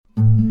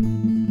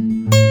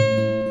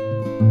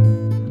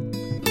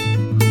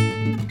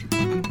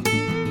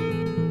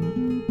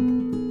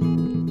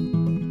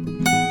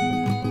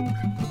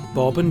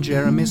Bob and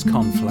Jeremy's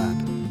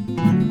Conflab,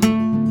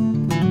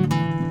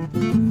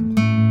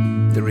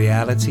 the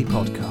reality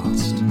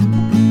podcast.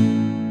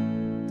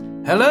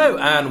 Hello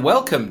and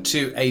welcome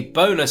to a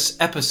bonus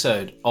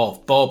episode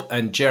of Bob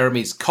and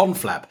Jeremy's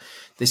Conflab.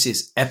 This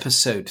is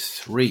episode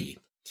 3.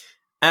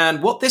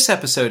 And what this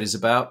episode is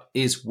about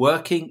is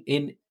working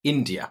in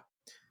India.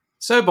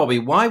 So, Bobby,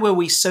 why were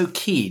we so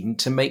keen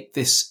to make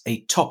this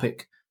a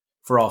topic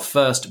for our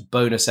first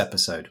bonus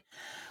episode?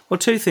 Well,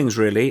 two things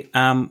really.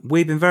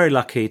 We've been very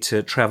lucky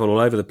to travel all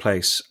over the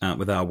place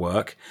with our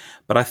work,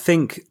 but I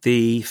think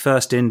the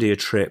first India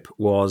trip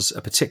was a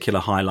particular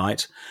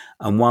highlight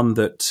and one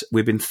that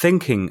we've been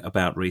thinking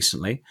about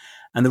recently.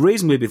 And the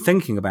reason we've been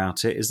thinking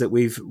about it is that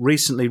we've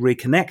recently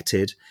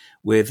reconnected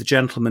with a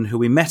gentleman who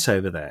we met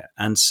over there.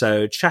 And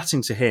so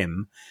chatting to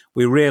him,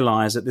 we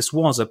realised that this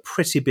was a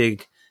pretty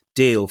big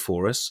deal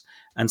for us.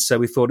 And so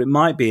we thought it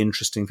might be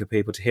interesting for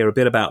people to hear a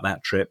bit about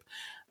that trip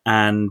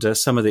and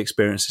some of the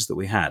experiences that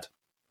we had.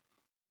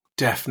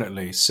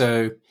 Definitely.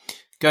 So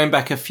going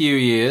back a few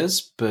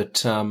years,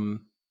 but I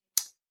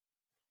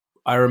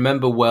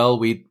remember well,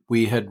 we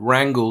had we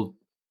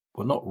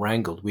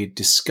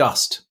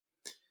discussed,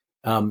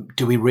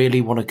 do we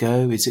really want to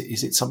go? Is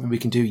it something we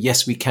can do?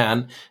 Yes, we can.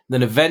 And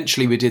then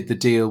eventually we did the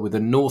deal with a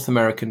North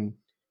American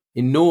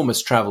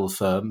enormous travel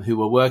firm who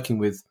were working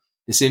with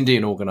this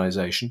Indian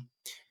organization.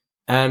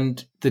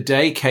 And the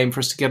day came for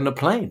us to get on a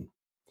plane.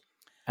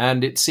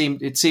 And it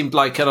seemed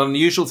like an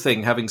unusual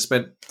thing, having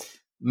spent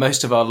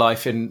most of our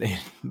life in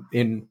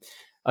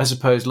I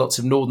suppose, lots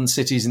of northern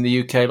cities in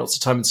the UK, lots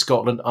of time in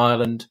Scotland,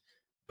 Ireland,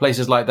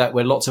 places like that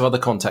where lots of other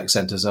contact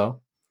centres are,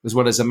 as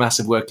well as a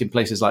massive work in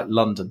places like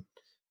London.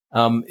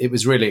 It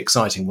was really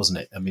exciting, wasn't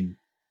it? I mean,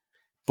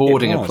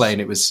 boarding a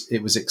plane, it was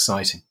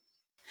exciting.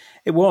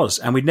 It was,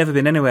 and we'd never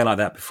been anywhere like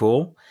that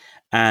before.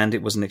 And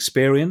it was an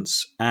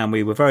experience, and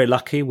we were very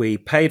lucky. We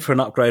paid for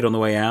an upgrade on the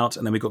way out,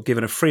 and then we got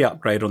given a free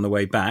upgrade on the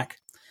way back.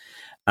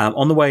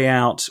 On the way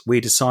out, we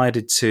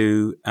decided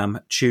to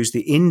choose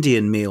the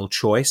Indian meal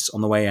choice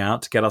on the way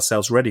out to get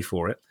ourselves ready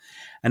for it.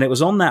 And it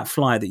was on that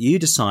flight that you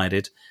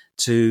decided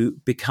to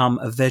become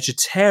a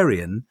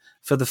vegetarian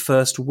for the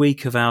first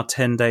week of our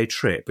 10-day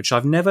trip, which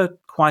I've never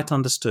quite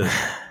understood.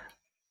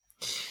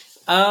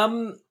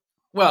 Well,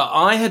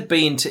 I had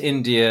been to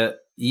India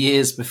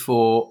years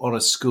before on a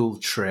school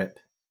trip.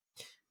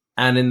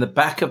 And in the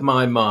back of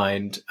my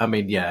mind, I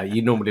mean, yeah,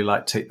 you normally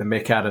like take the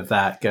mick out of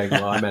that, going,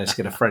 well, I managed to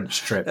get a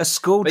French trip. A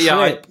school but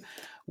trip?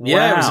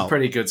 Yeah, it was a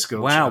pretty good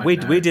school trip. Wow,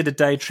 we did a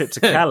day trip to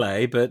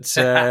Calais, but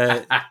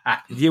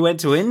you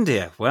went to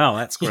India. Wow,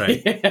 that's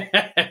great.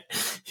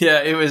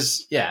 It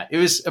was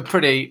a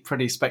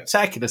pretty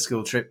spectacular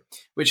school trip,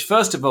 which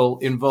first of all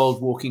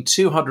involved walking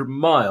 200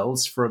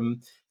 miles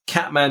from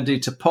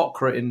Kathmandu to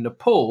Pokhara in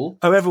Nepal.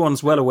 Oh,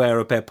 everyone's well aware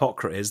of where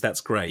Pokhara is. That's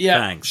great. Yeah,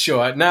 thanks.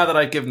 Sure. Now that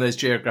I've given those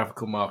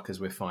geographical markers,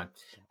 we're fine.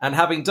 And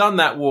having done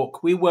that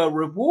walk, we were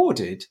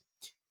rewarded.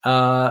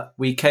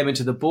 We came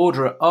into the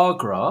border at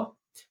Agra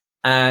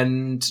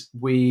and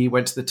we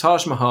went to the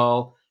Taj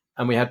Mahal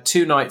and we had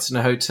 2 nights in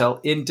a hotel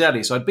in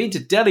Delhi. So I'd been to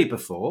Delhi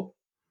before,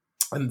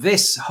 and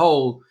this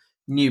whole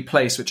new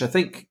place, which I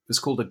think was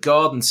called a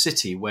garden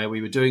city where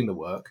we were doing the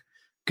work,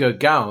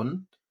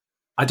 Gurgaon,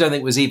 I don't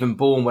think was even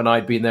born when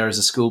I'd been there as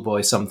a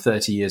schoolboy some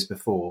 30 years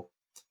before,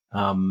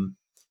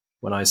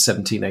 when I was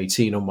 17,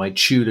 18 on my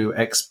Chulu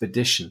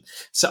expedition.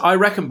 So I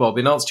reckon, Bob,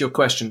 in answer to your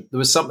question, there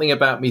was something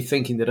about me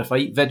thinking that if I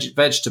eat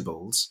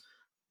vegetables,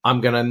 I'm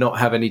going to not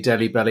have any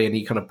deli belly,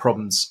 any kind of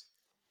problems,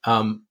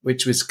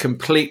 which was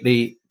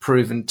completely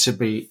proven to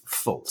be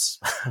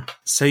false.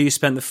 So you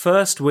spent the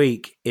first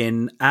week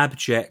in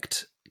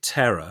abject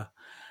terror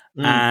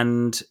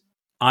and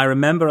I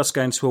remember us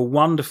going to a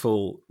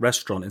wonderful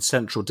restaurant in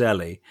central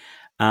Delhi,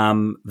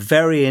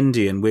 very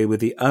Indian. We were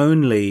the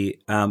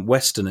only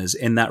Westerners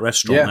in that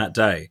restaurant that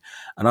day.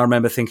 And I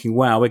remember thinking,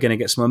 wow, we're going to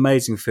get some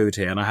amazing food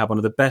here. And I had one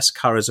of the best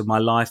curries of my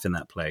life in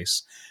that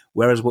place.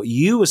 Whereas what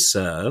you were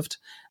served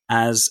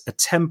as a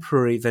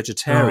temporary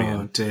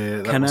vegetarian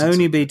can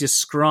only be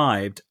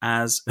described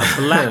as a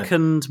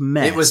blackened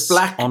mess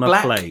on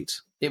a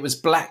plate. It was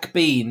black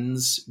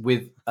beans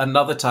with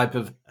another type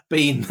of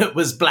bean that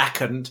was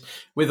blackened,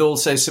 with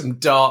also some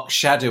dark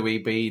shadowy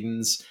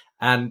beans,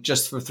 and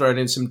just for thrown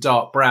in some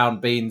dark brown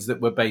beans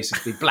that were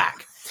basically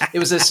black. It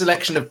was a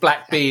selection of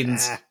black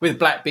beans with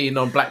black bean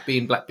on black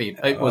bean, black bean.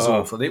 It was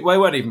awful. They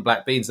weren't even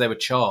black beans, they were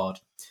charred.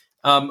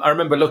 I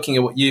remember looking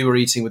at what you were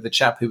eating with the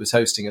chap who was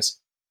hosting us,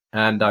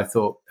 and I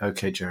thought,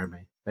 okay,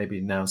 Jeremy,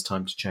 maybe now's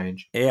time to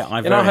change. Yeah,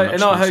 in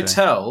our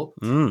hotel,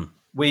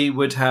 we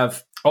would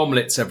have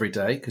omelettes every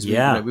day because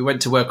we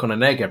went to work on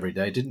an egg every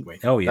day, didn't we?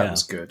 Oh, yeah. That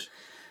was good.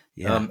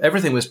 Yeah.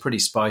 Everything was pretty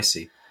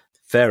spicy.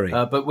 Very.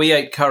 But we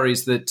ate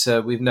curries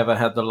that we've never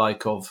had the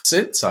like of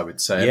since, I would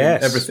say.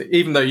 Yes. I mean, everything,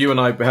 even though you and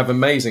I have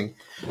amazing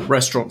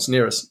restaurants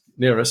near us,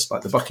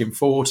 like the Buckingham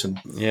Fort.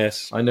 And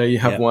yes, I know you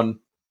have one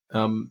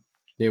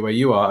near where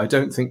you are. I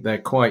don't think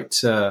they're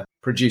quite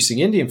producing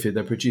Indian food.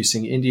 They're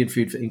producing Indian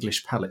food for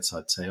English palates,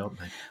 I'd say, aren't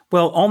they?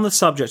 Well, on the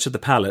subject of the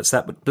palates,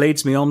 that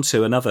leads me on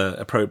to another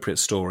appropriate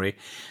story.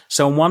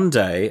 So on one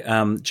day,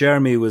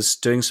 Jeremy was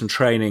doing some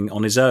training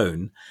on his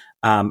own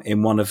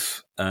in one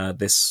of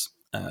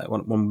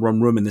one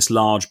room in this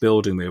large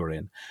building we were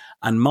in.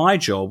 And my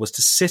job was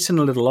to sit in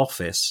a little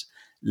office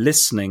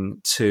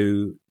listening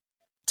to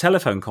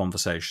telephone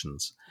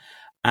conversations.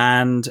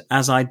 And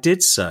as I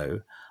did so,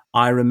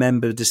 I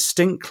remember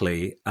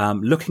distinctly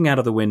looking out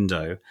of the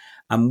window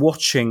and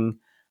watching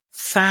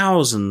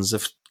thousands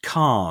of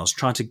cars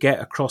trying to get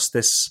across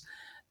this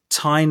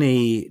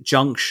tiny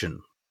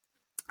junction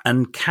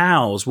and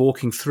cows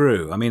walking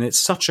through. I mean, it's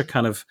such a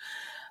kind of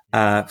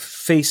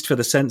feast for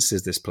the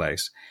senses, this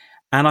place.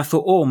 And I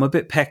thought, I'm a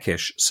bit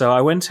peckish. So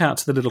I went out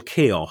to the little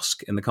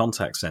kiosk in the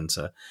contact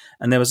center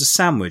and there was a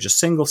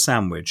single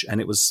sandwich, and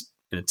it was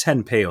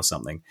 10p or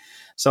something.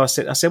 So I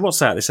said, what's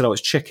that? They said,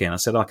 it's chicken. I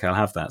said, okay, I'll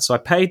have that. So I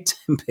paid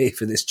 10p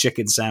for this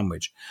chicken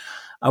sandwich.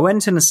 I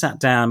went in and sat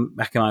down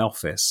back in my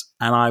office,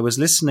 and I was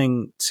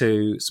listening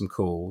to some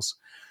calls.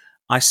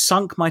 I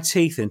sunk my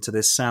teeth into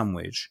this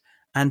sandwich,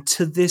 and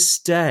to this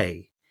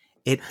day,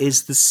 it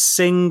is the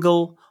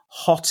single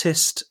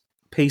hottest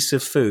piece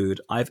of food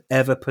I've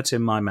ever put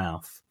in my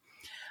mouth.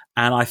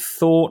 And I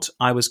thought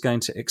I was going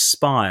to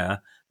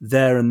expire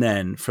there and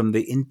then from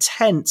the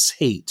intense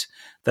heat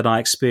that I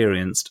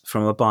experienced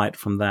from a bite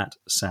from that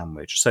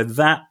sandwich. So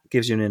that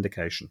gives you an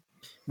indication.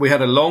 We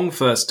had a long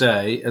first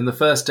day, and the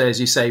first day, as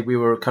you say, we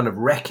were kind of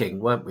wrecking,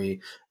 weren't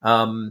we?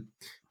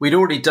 We'd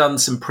already done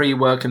some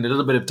pre-work and a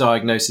little bit of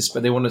diagnosis,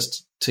 but they want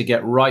us to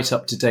get right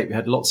up to date. We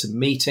had lots of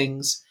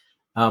meetings.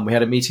 We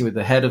had a meeting with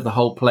the head of the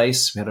whole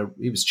place.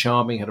 He was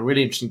charming, had a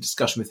really interesting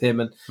discussion with him.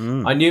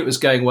 And I knew it was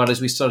going well as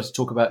we started to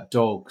talk about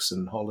dogs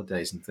and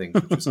holidays and things,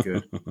 which was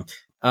good.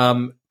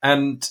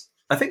 And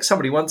I think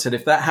somebody once said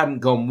if that hadn't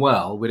gone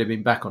well, we'd have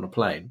been back on a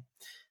plane.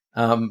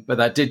 But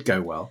that did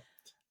go well.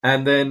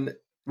 And then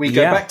we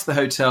go back to the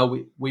hotel.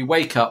 We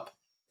wake up,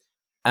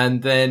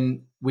 and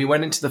then we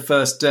went into the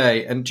first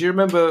day. And do you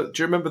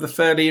remember the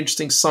fairly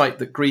interesting sight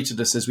that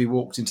greeted us as we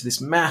walked into this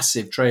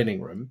massive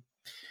training room?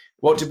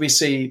 What did we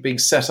see being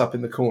set up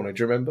in the corner?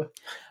 Do you remember?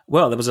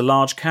 Well, there was a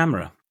large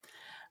camera.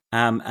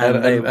 And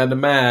a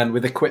man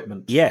with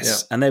equipment.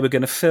 Yes, and they were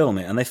going to film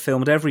it, and they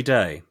filmed every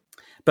day.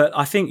 But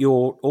I think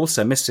you're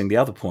also missing the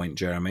other point,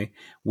 Jeremy.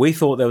 We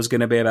thought there was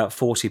going to be about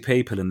 40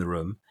 people in the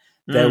room.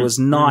 There was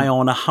nigh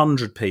on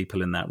 100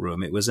 people in that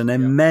room. It was an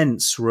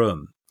immense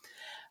room.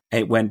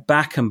 It went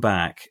back and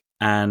back,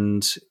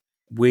 and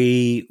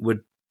we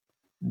were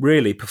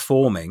really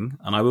performing,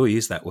 and I will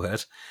use that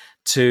word,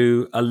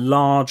 to a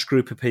large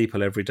group of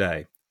people every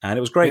day. And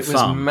it was great fun.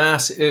 It was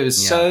massive. It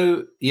was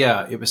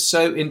it was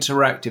so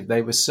interactive.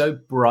 They were so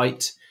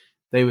bright.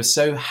 They were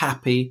so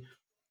happy.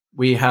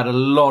 We had a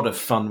lot of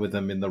fun with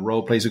them in the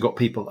role plays. We got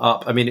people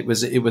up. I mean, it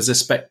was a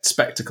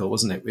spectacle,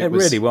 wasn't it? It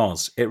really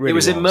was. It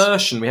was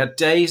immersion. We had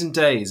days and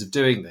days of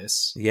doing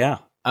this. Yeah.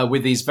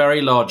 With these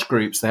very large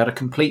groups. They had a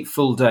complete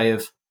full day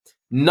of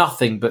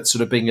nothing but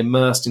sort of being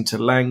immersed into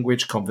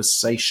language,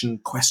 conversation,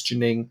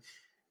 questioning.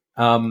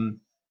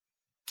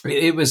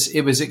 It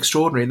was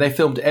extraordinary. And they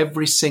filmed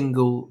every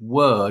single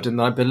word.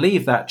 And I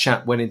believe that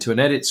chap went into an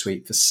edit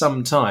suite for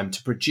some time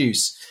to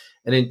produce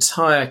an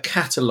entire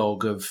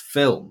catalogue of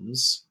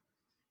films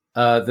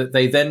that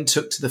they then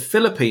took to the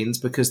Philippines,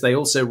 because they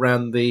also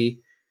ran they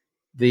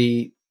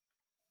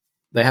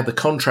had the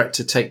contract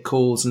to take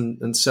calls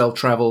and sell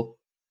travel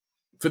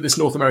for this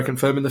North American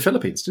firm in the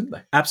Philippines, didn't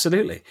they?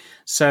 Absolutely.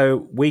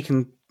 So we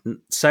can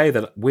say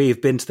that we've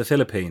been to the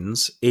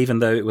Philippines, even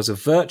though it was a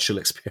virtual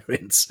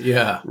experience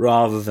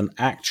rather than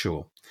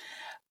actual.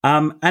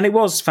 And it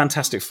was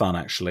fantastic fun,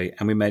 actually.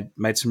 And we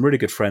made some really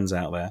good friends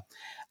out there.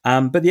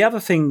 But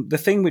the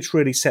thing which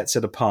really sets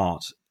it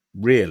apart,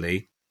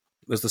 really,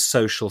 was the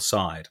social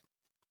side.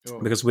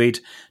 Because we'd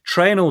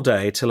train all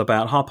day till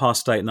about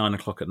 8:30, 9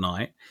 o'clock at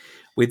night.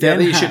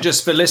 You should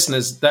just, for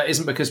listeners, that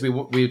isn't because we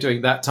were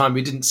doing that time.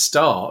 We didn't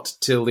start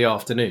till the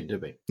afternoon,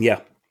 did we?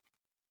 Yeah.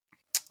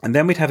 And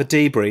then we'd have a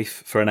debrief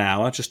for an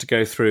hour just to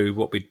go through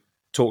what we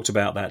talked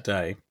about that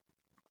day.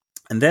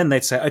 And then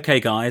they'd say, okay,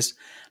 guys,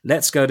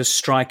 let's go to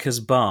Striker's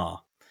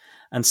Bar.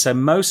 And so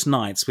most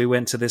nights we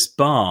went to this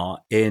bar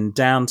in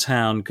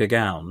downtown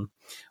Gurgaon,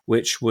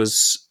 which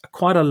was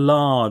quite a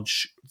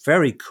large,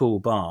 very cool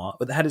bar,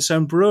 but it had its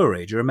own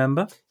brewery. Do you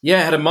remember?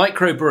 Yeah, it had a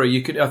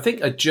microbrewery. I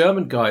think a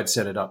German guy had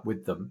set it up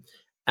with them,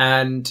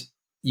 and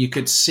you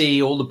could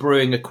see all the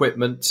brewing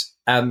equipment.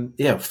 And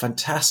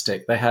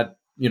fantastic. They had,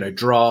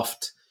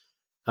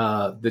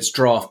 this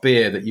draft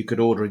beer that you could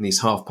order in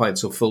these half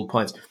pints or full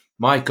pints.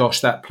 My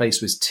gosh, that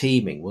place was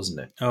teeming, wasn't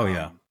it? Oh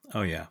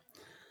yeah.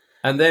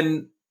 And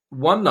then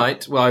one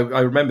night, I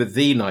remember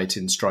the night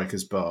in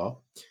Striker's Bar,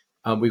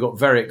 we got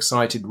very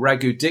excited.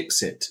 Raghu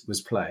Dixit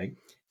was playing.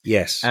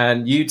 Yes.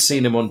 And you'd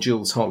seen him on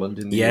Jules Holland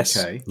in the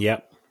UK.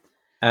 Yep.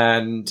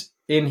 And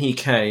in he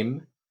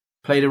came,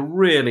 played a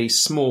really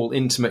small,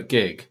 intimate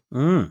gig,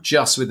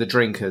 just with the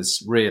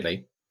drinkers,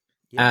 really.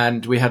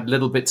 And we had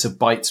little bits of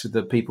bites with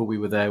the people we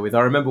were there with. I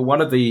remember one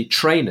of the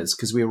trainers,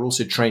 because we were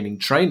also training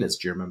trainers,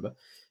 do you remember?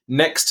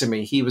 Next to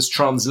me, he was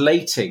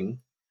translating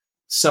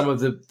some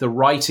of the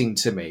writing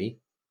to me.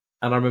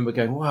 And I remember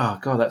going, wow,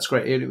 God, that's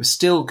great. It was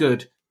still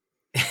good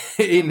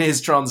in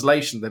his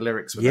translation, the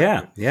lyrics were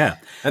Yeah, yeah.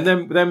 And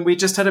then we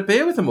just had a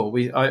beer with them all.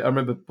 I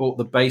remember bought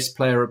the bass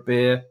player a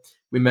beer.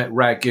 We met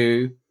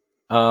Raghu.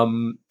 They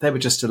were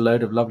just a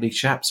load of lovely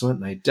chaps,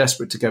 weren't they?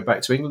 Desperate to go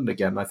back to England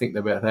again. I think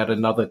they had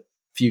another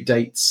few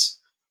dates,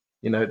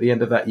 at the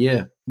end of that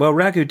year. Well,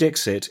 Raghu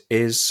Dixit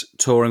is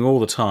touring all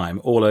the time,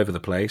 all over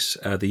the place.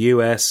 The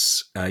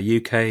US,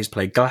 UK, he's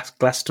played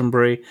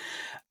Glastonbury.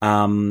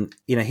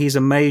 He's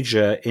a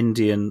major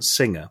Indian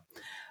singer,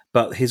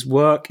 but his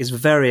work is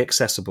very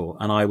accessible,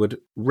 and I would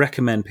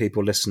recommend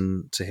people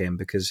listen to him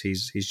because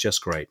he's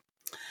just great.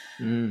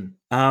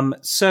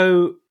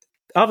 So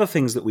other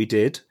things that we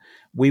did,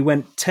 we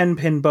went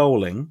 10-pin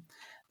bowling.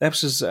 That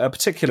was a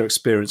particular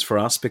experience for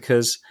us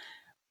because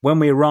when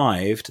we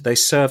arrived, they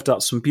served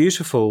up some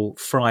beautiful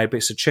fried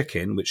bits of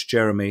chicken, which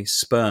Jeremy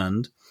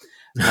spurned,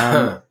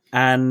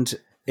 and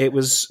it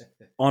was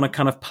on a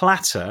kind of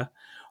platter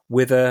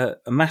with a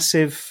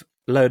massive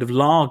load of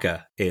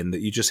lager in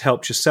that you just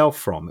helped yourself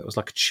from. It was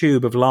like a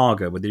tube of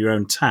lager with your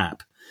own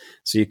tap,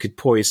 so you could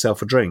pour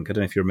yourself a drink. I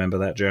don't know if you remember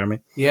that, Jeremy.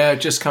 Yeah,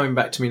 just coming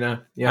back to me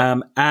now. Yeah,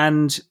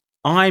 and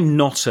I'm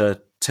not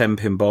a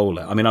 10-pin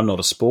bowler. I mean, I'm not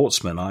a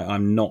sportsman.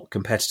 I'm not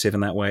competitive in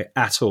that way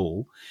at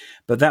all.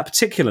 But that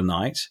particular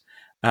night,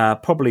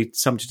 probably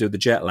something to do with the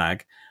jet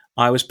lag,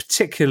 I was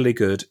particularly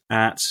good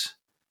at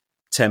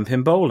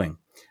 10-pin bowling.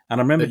 And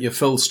I remember your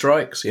full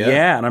strikes, yeah.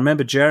 Yeah, and I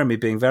remember Jeremy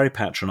being very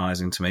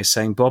patronising to me,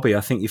 saying, "Bobby, I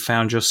think you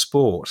found your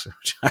sport,"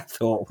 which I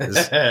thought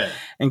was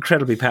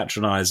incredibly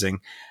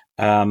patronising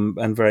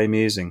and very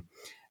amusing.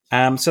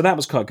 So that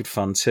was quite good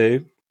fun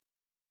too.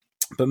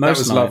 But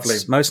most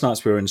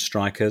nights we were in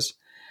strikers.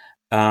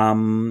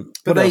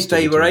 But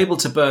they were able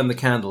to burn the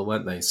candle,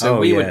 weren't they? So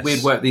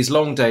we'd work these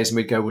long days and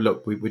we'd go, well,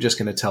 look, we're just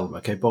going to tell them,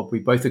 okay, Bob, we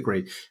both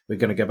agree we're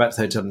going to go back to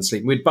the hotel and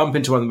sleep. And we'd bump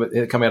into one of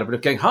them coming out of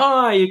it going,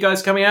 "Hi, you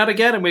guys coming out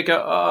again?" And we'd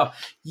go, "Oh,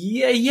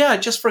 yeah,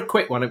 just for a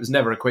quick one." It was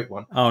never a quick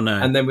one. Oh no.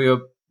 And then we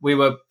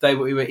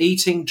were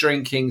eating,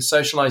 drinking,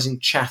 socializing,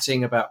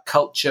 chatting about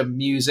culture,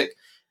 music.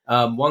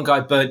 One guy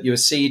burnt you a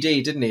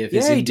CD, didn't he, of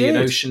his Indian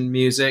Ocean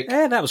music?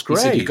 Yeah, that was great.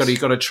 He said, you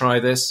got to try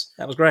this.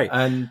 That was great.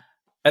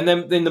 And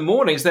then in the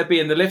mornings, they'd be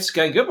in the lifts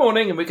going, "Good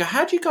morning." And we go,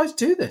 "How do you guys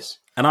do this?"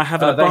 And I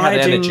have an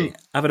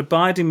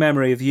abiding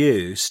memory of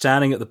you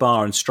standing at the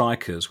bar in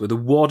Strikers with a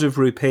wad of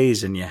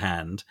rupees in your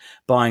hand,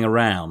 buying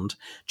around,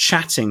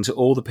 chatting to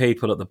all the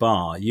people at the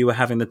bar. You were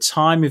having the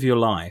time of your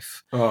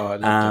life. Oh, I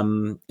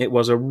loved it. It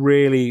was a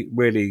really,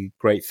 really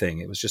great thing.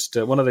 It was just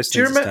one of those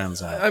things that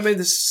stands out. I mean,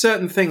 there's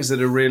certain things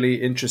that are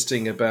really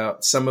interesting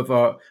about some of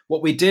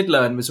what we did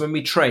learn was when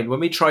we tried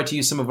to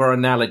use some of our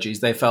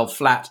analogies, they fell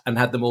flat and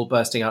had them all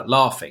bursting out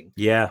laughing.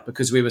 Yeah.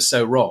 Because we were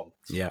so wrong.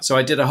 Yeah. So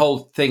I did a whole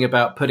thing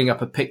about putting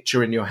up a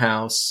picture in your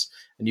house,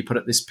 and you put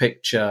up this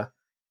picture,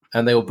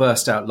 and they all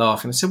burst out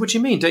laughing. I said, "What do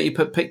you mean? Don't you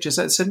put pictures?"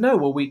 I said, "No.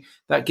 Well,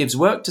 that gives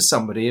work to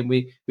somebody, and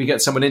we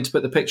get someone in to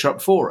put the picture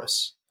up for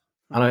us."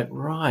 And I went,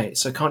 right,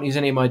 so I can't use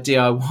any of my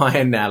DIY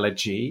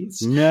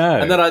analogies. No.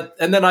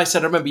 And then I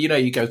said, I remember,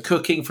 you go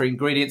cooking for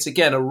ingredients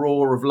again, a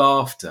roar of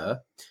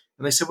laughter.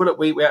 And they said, well, look,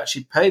 we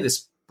actually pay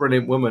this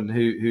brilliant woman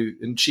who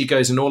and she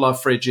goes in all our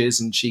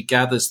fridges and she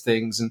gathers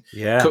things and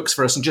cooks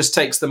for us and just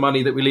takes the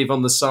money that we leave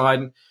on the side.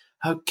 And,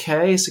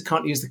 okay, so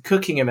can't use the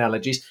cooking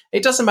analogies.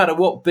 It doesn't matter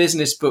what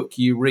business book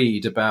you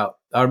read about.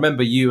 I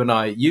remember you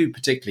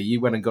particularly, you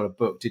went and got a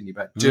book, didn't you,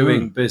 about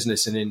doing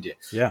business in India.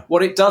 Yeah.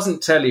 What it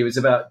doesn't tell you is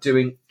about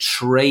doing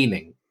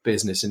training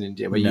business in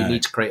India, where you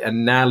need to create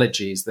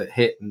analogies that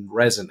hit and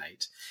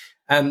resonate.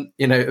 And,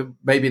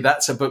 maybe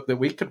that's a book that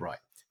we could write.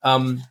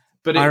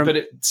 But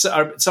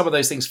some of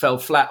those things fell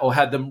flat or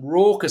had them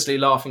raucously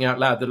laughing out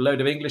loud that a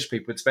load of English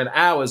people would spend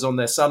hours on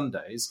their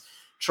Sundays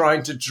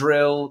trying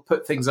to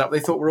put things up. They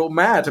thought we're all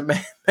mad, and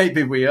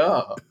maybe we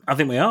are. I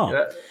think we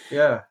are.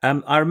 Yeah.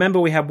 I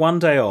remember we had one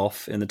day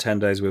off in the 10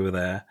 days we were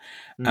there,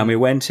 and we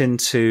went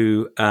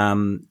into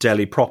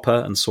Delhi proper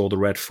and saw the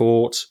Red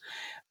Fort,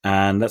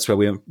 and that's where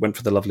we went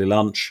for the lovely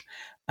lunch.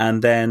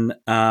 And then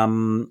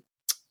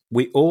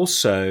we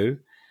also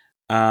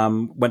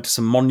went to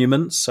some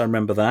monuments. I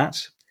remember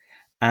that.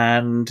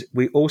 And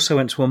we also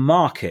went to a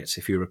market,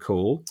 if you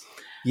recall.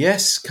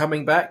 Yes,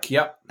 coming back,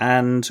 yep.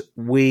 And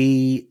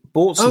we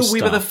bought some stuff.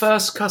 We were the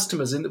first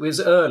customers. It was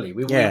early.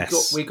 We got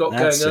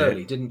going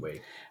early, didn't we?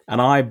 And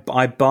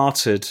I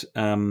bartered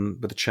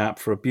with a chap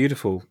for a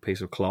beautiful piece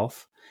of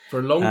cloth. For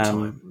a long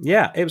time.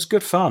 Yeah, it was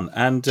good fun.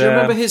 And do you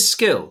remember his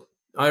skill?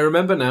 I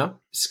remember now.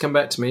 It's come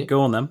back to me.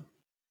 Go on then.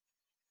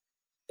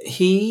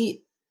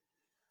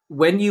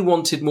 When you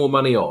wanted more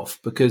money off,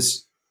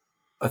 because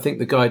I think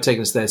the guy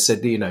taking us there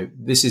said,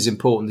 this is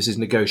important, this is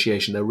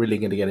negotiation, they're really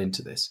going to get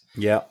into this.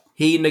 Yeah.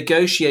 He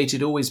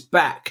negotiated always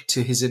back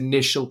to his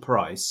initial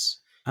price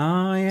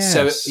Ah,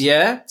 So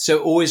yes.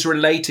 so always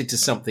related to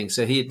something.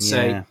 So he'd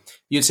say, Yeah.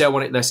 you'd say, I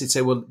want it less. He'd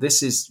say, well,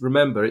 this is,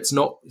 remember, it's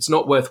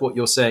not worth what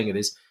you're saying it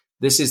is.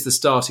 This is the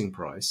starting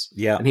price.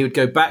 Yeah. And he would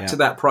go back Yeah. to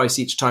that price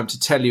each time to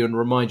tell you and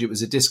remind you it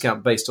was a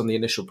discount based on the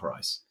initial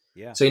price.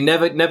 Yeah. So he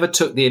never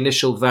took the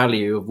initial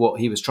value of what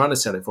he was trying to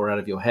sell it for out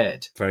of your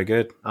head. Very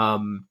good.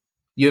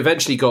 You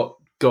eventually got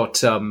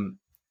to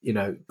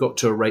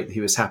a rate that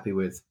he was happy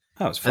with.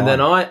 Oh, it's fine. And then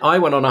I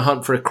went on a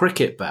hunt for a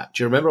cricket bat.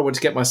 Do you remember? I went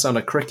to get my son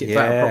a cricket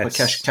bat, a proper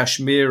Yes.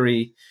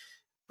 Kashmiri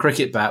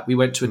cricket bat. We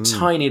went to a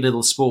tiny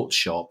little sports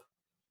shop,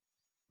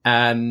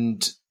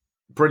 and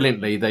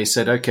brilliantly they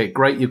said, okay,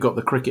 great, you've got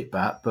the cricket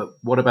bat, but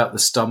what about the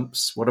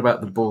stumps? What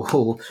about the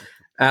ball?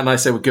 And I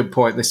said, well, good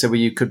point. They said, well,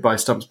 you could buy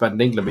stumps bat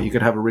in England, but you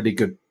could have a really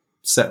good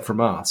set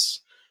from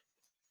us.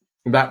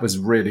 That was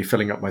really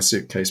filling up my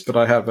suitcase, but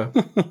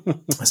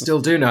I still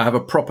do now have a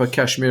proper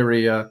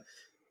Kashmiri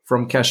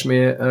from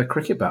Kashmir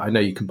cricket bat. I know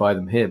you can buy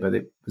them here, but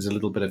it was a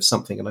little bit of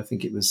something, and I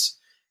think it was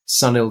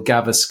Sunil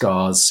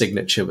Gavaskar's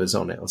signature was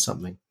on it or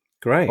something.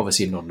 Great.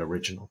 Obviously not an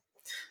original.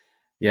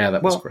 Yeah,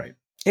 that was great.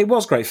 It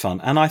was great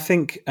fun. And I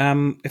think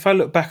if I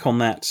look back on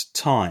that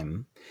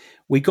time,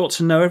 we got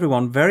to know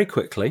everyone very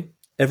quickly.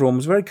 Everyone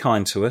was very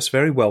kind to us,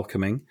 very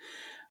welcoming.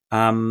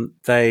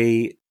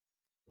 They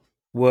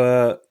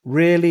were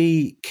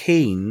really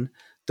keen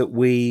that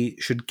we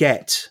should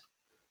get,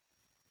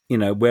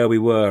 where we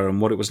were and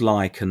what it was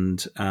like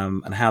and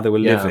how they were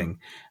living.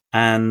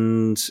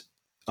 And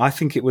I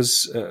think it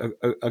was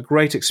a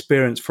great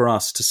experience for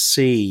us to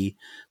see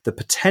the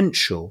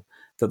potential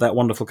that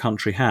wonderful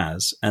country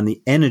has and the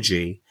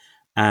energy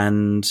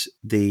and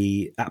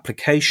the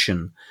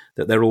application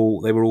that they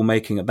were all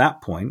making at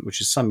that point, which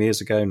is some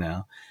years ago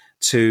now,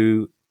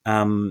 to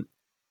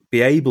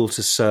be able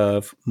to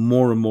serve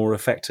more and more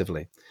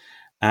effectively.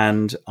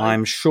 And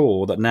I'm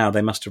sure that now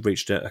they must have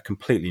reached a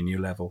completely new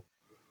level.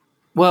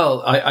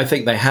 Well, I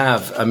think they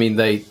have. I mean,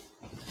 and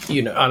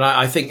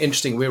I think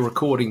interesting, we're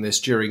recording this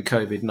during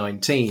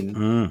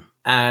COVID-19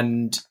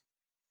 and,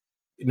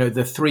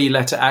 the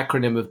 3-letter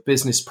acronym of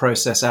business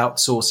process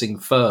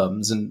outsourcing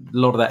firms, and a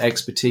lot of that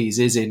expertise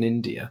is in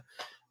India.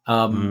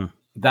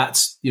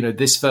 That's,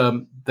 this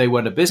firm, they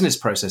weren't a business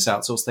process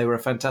outsource. They were a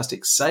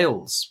fantastic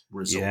sales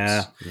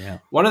resource. Yeah.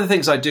 One of the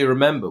things I do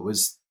remember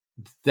was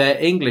their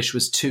English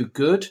was too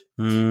good.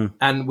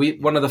 And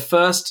one of the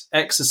first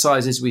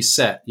exercises we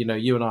set,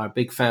 you and I are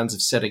big fans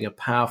of setting a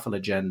powerful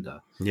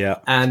agenda. Yeah.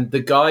 And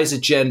the guy's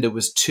agenda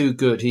was too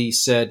good. He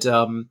said,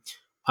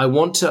 I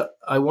want to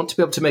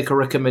be able to make a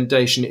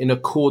recommendation in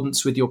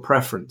accordance with your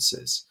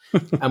preferences.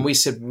 And we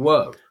said,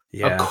 whoa,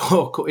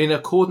 in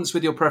accordance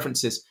with your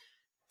preferences.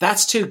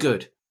 That's too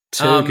good.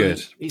 Too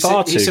good. He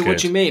said, what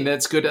do you mean?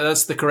 That's good.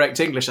 That's the correct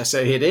English. I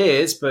say, it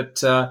is,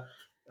 but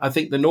I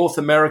think the North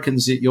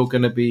Americans that you're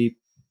going to be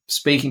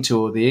speaking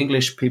to, or the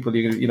English people,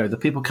 the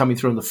people coming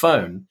through on the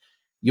phone,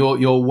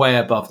 you're way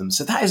above them.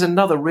 So that is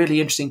another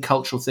really interesting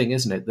cultural thing,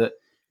 isn't it? That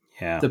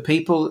the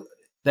people,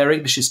 their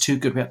English is too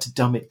good. We have to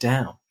dumb it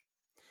down.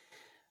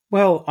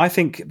 Well, I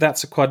think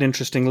that's a quite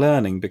interesting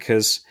learning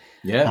because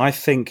I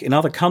think in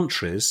other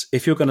countries,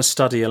 if you're going to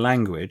study a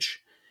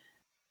language,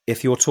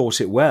 if you're taught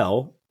it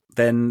well,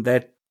 then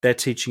they're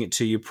teaching it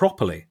to you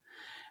properly.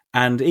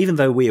 And even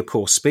though we, of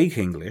course, speak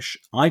English,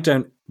 I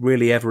don't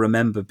really ever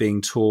remember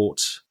being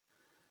taught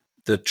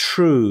the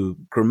true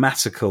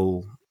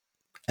grammatical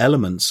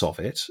elements of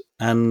it.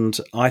 And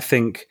I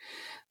think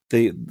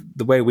the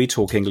way we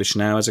talk English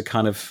now is a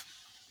kind of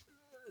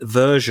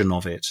version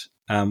of it,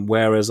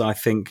 whereas I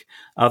think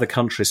other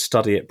countries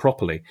study it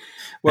properly.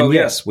 Well, and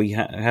yes, we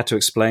had to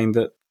explain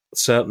that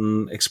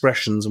certain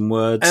expressions and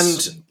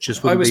words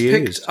just wouldn't be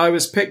used. I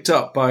was picked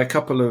up by a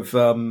couple of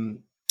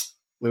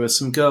there were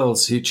some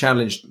girls who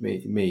challenged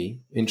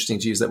me. Interesting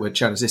to use that word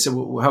challenge. They said,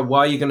 well, why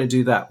are you going to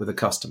do that with a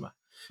customer?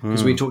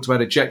 Because we talked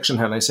about ejection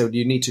handling. I said, well,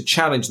 you need to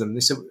challenge them.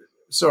 They said,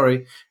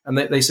 sorry. And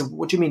they said,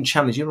 what do you mean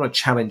challenge? You don't want to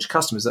challenge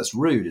customers. That's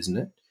rude, isn't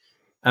it?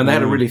 And they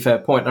had a really fair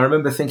point. I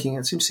remember thinking,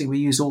 it's interesting, we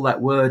use all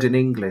that word in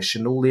English,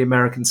 and all the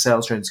American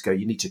sales trainers go,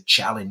 you need to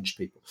challenge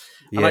people.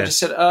 And I just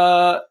said,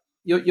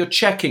 you're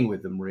checking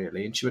with them,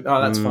 really. And she went,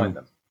 oh, that's fine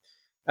then.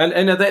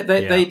 And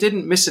they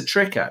didn't miss a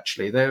trick,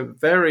 actually. They're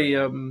very,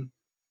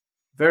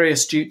 very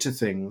astute to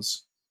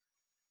things.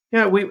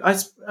 Yeah, we've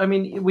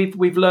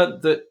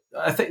learned that.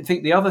 I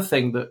think the other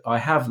thing that I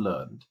have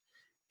learned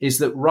is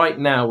that right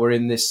now we're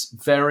in this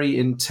very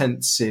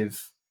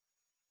intensive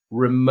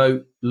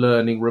remote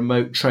learning,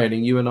 remote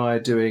training. You and I are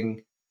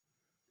doing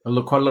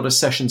quite a lot of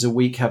sessions a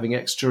week, having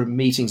extra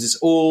meetings. It's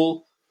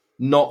all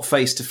not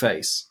face to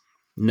face.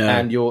 No,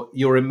 and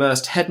you're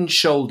immersed head and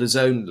shoulders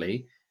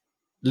only,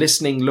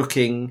 listening,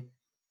 looking,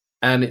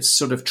 and it's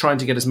sort of trying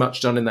to get as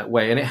much done in that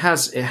way. And it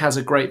has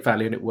a great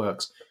value and it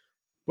works.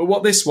 But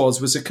what this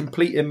was a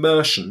complete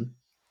immersion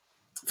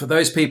for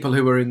those people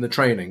who were in the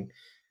training,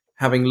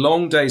 having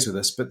long days with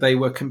us, but they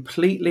were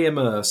completely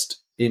immersed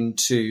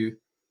into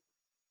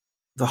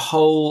the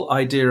whole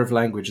idea of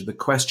language, the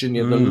question,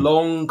 the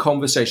long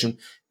conversation.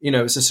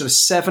 It's a sort of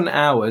 7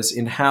 hours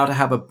in how to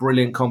have a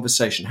brilliant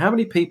conversation. How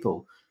many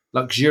people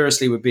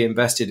luxuriously would be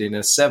invested in a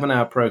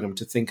 7-hour program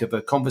to think of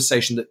a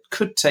conversation that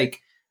could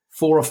take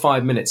 4 or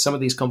 5 minutes. Some of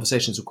these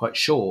conversations were quite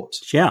short.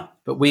 Yeah.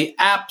 But we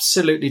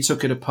absolutely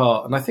took it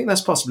apart. And I think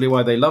that's possibly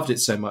why they loved it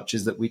so much,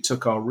 is that we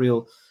took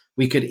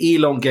we could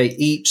elongate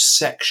each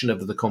section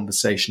of the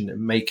conversation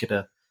and make it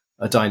a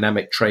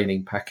dynamic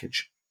training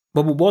package.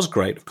 Well, what was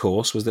great, of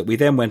course, was that we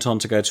then went on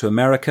to go to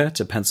America,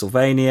 to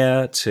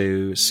Pennsylvania,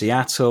 to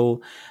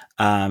Seattle,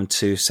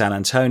 to San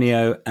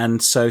Antonio.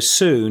 And so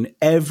soon,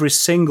 every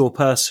single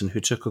person who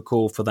took a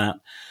call for that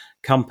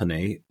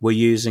company were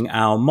using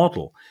our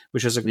model,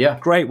 which is a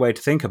great way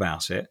to think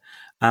about it.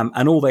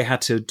 And all they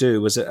had to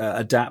do was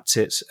adapt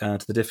it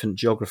to the different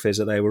geographies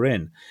that they were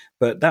in.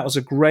 But that was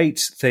a great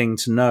thing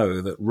to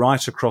know, that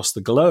right across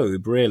the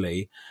globe,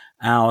 really,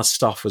 our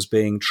stuff was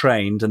being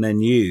trained and then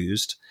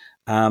used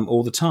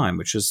all the time,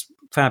 which is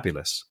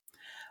fabulous.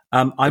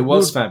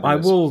 Fabulous.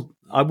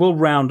 I will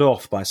round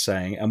off by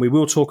saying, and we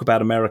will talk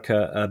about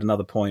America at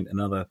another point,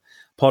 another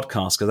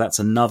podcast, because that's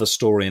another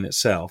story in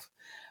itself.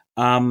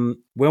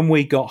 When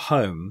we got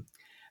home,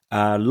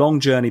 long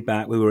journey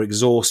back, we were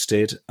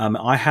exhausted.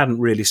 I hadn't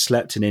really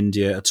slept in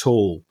India at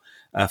all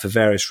for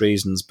various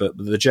reasons, but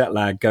the jet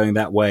lag going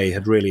that way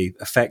had really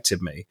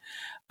affected me.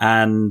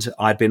 And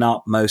I'd been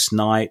up most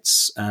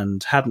nights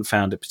and hadn't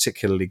found it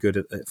particularly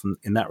good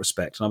in that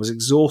respect. And I was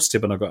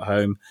exhausted when I got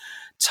home.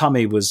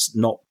 Tummy was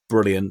not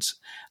brilliant.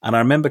 And I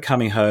remember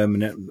coming home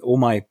and all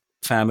my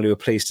family were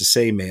pleased to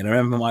see me. And I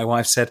remember my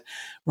wife said,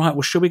 right,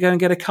 well, should we go and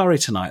get a curry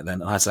tonight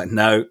then? And I was like,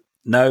 no,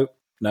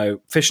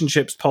 fish and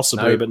chips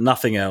possibly, but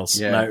nothing else.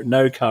 Yeah.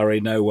 No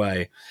curry, no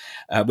way,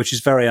 which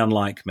is very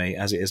unlike me,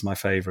 as it is my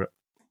favourite.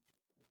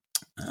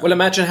 Well,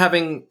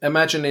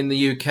 imagine in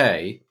the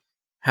UK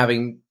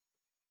having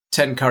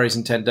 10 curries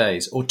in 10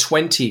 days or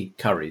 20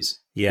 curries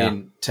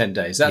in 10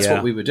 days. That's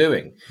what we were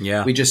doing.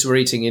 Yeah. We just were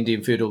eating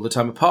Indian food all the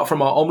time. Apart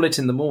from our omelette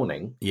in the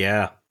morning,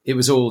 it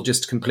was all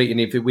just completely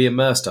Indian food. We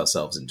immersed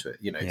ourselves into it,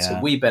 so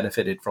we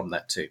benefited from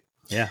that too.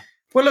 Yeah.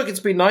 Well, look, it's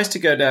been nice to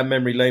go down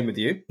memory lane with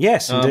you.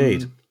 Yes,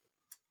 indeed.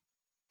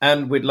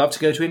 And we'd love to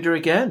go to India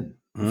again.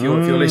 If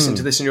you're listening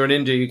to this and you're in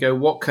India, you go,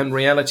 what can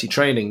reality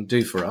training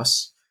do for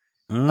us?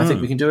 I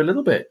think we can do a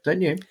little bit, don't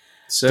you?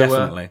 So,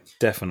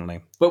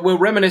 definitely. But we'll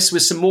reminisce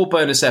with some more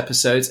bonus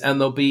episodes,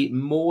 and there'll be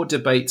more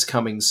debates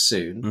coming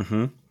soon.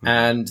 Mm-hmm.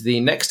 And the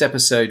next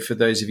episode, for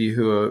those of you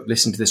who are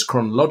listening to this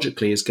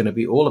chronologically, is going to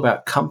be all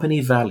about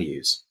company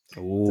values.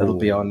 Ooh. That'll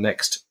be our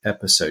next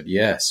episode.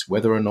 Yes,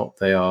 whether or not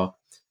they are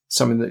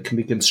something that can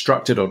be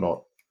constructed or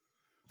not.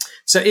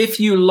 So if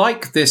you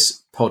like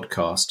this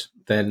podcast,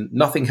 then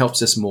nothing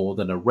helps us more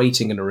than a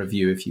rating and a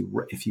review. If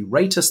you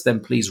rate us,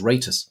 then please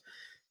rate us.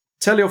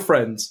 Tell your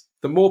friends.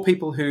 The more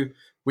people who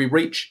we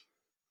reach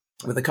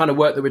with the kind of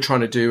work that we're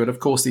trying to do, and of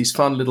course these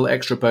fun little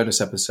extra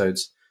bonus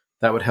episodes,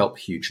 that would help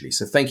hugely.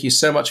 So thank you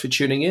so much for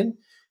tuning in.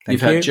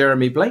 You've had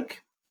Jeremy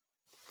Blake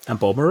and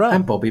Bob Morrell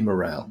and Bobby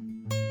Morrell.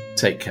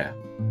 Take care.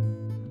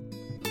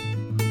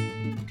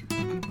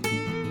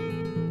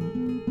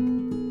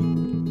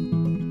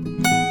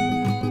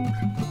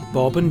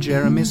 Bob and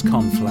Jeremy's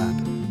Conflab,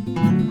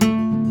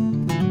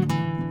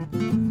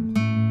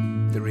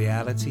 the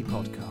reality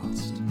podcast.